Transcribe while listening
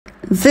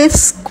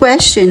This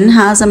question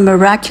has a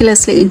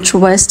miraculously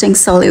interesting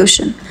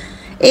solution.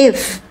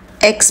 If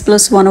x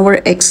plus 1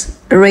 over x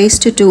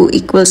raised to 2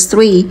 equals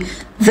 3,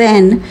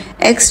 then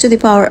x to the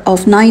power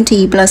of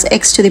 90 plus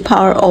x to the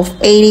power of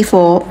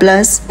 84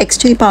 plus x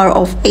to the power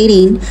of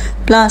 18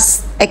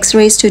 plus x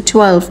raised to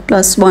 12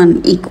 plus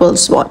 1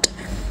 equals what?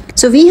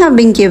 So we have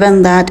been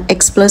given that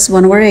x plus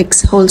 1 over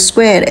x whole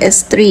square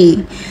is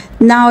 3.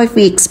 Now if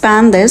we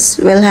expand this,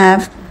 we'll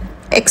have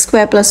x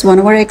square plus 1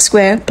 over x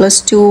square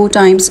plus 2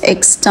 times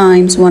x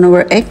times 1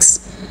 over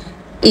x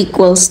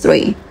equals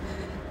 3.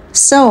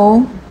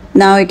 So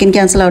now you can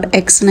cancel out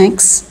x and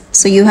x.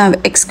 So you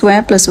have x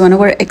square plus 1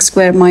 over x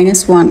square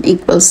minus 1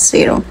 equals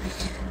 0.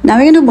 Now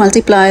we're going to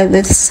multiply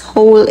this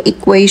whole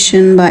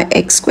equation by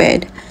x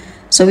squared.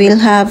 So we'll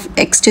have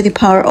x to the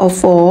power of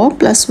 4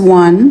 plus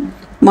 1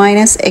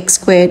 minus x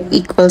squared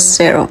equals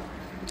 0.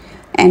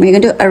 And we're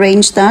going to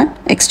arrange that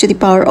x to the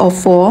power of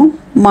 4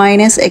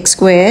 minus x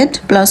squared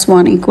plus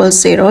 1 equals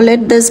 0.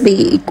 Let this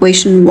be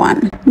equation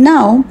 1.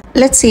 Now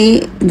let's see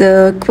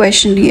the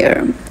question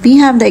here. We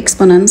have the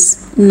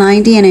exponents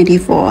 90 and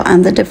 84,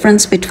 and the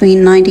difference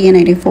between 90 and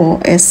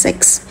 84 is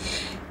 6.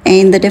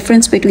 And the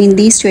difference between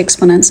these two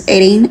exponents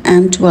 18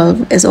 and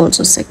 12 is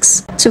also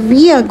 6. So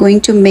we are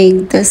going to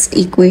make this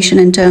equation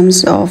in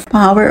terms of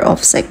power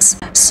of 6.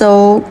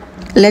 So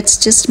let's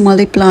just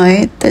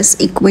multiply this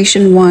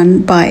equation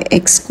 1 by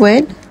x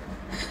squared.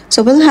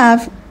 So we'll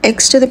have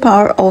x to the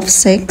power of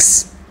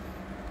 6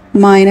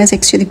 minus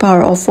x to the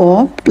power of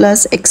 4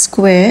 plus x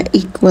squared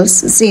equals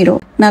 0.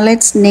 Now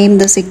let's name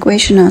this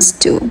equation as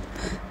 2.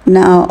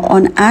 Now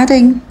on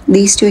adding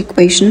these two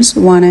equations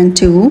 1 and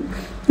 2,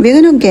 we're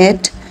going to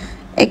get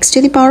x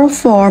to the power of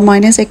 4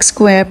 minus x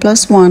squared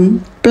plus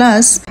 1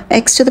 plus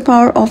x to the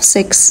power of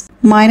 6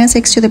 minus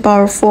x to the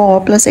power of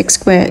 4 plus x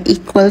squared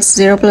equals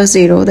 0 plus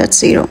 0, that's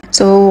 0.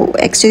 So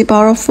x to the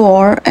power of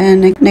 4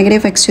 and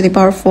negative x to the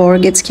power of 4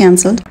 gets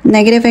cancelled.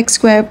 Negative x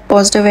squared,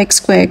 positive x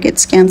squared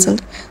gets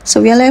cancelled.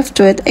 So we are left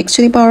with x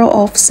to the power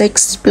of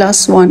 6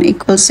 plus 1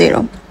 equals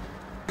 0.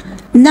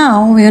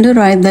 Now we're going to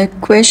write the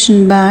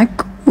equation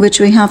back, which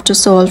we have to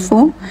solve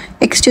for.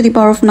 X to the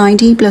power of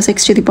 90 plus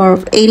x to the power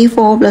of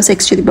 84 plus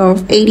x to the power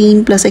of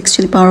 18 plus x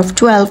to the power of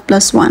 12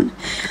 plus 1.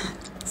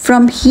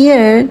 From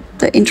here,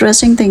 the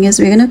interesting thing is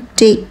we're going to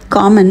take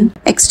common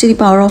x to the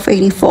power of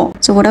 84.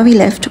 So what are we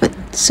left with?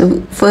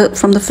 So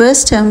from the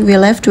first term, we are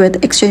left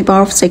with x to the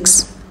power of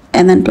 6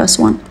 and then plus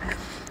 1.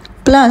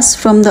 Plus,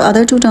 from the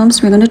other two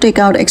terms, we're going to take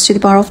out x to the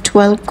power of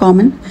 12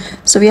 common.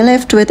 So we are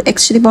left with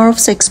x to the power of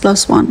 6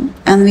 plus 1.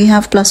 And we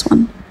have plus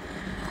 1.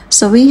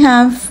 So we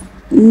have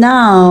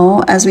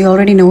now, as we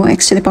already know,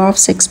 x to the power of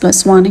 6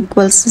 plus 1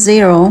 equals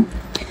 0.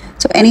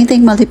 So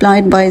anything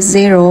multiplied by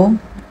 0,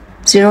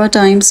 0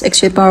 times x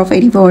to the power of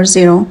 84 is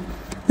 0.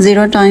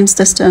 0 times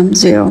this term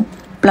 0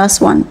 plus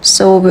 1.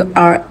 So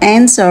our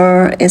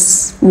answer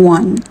is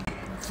 1.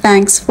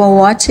 Thanks for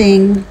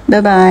watching.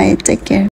 Bye bye. Take care.